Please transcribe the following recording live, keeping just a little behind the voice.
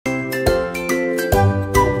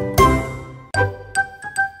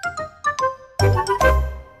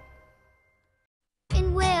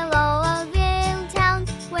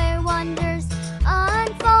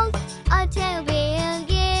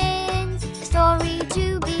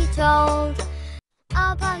told.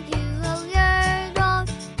 Upon you your door,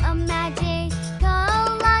 a magical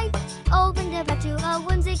light opened up to a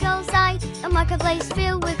whimsical sight, a marketplace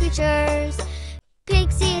filled with creatures.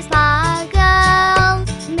 Pixies sparkle,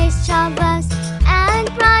 mischievous and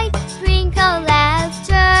bright, sprinkle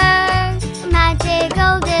laughter, a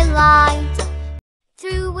magical delight.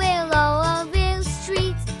 Through Willowville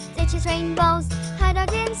streets, they chase rainbows, hide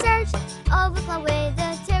out in search of a cloud with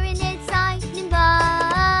a tyrannid side nimbus.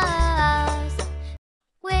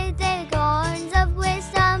 With their corns of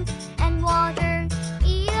wisdom and water,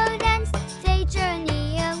 evidence, they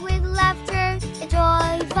journey with laughter, a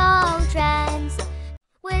joyful trance.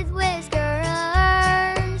 With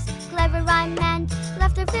whiskers, clever rhyme and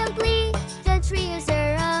laughter-filled glee, the trio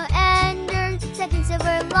surrender, set in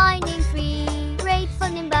silver lining free. Grateful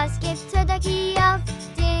nimbus give to the key of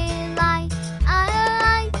delight,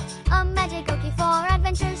 a magical key for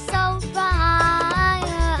adventure so bright.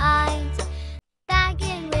 Back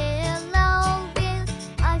in Willowville,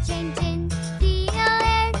 a change in the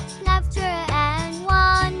air, laughter and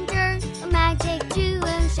wonder, a magic to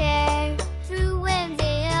share. Through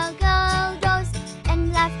whimsical doors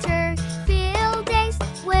and laughter-filled days,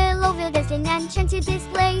 Willowville destined and enchanted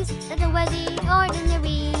displays that are the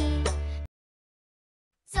ordinary.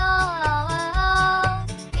 So,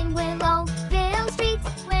 in Willowville streets,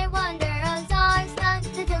 where wanderers are stunned,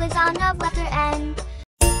 the tale is on of laughter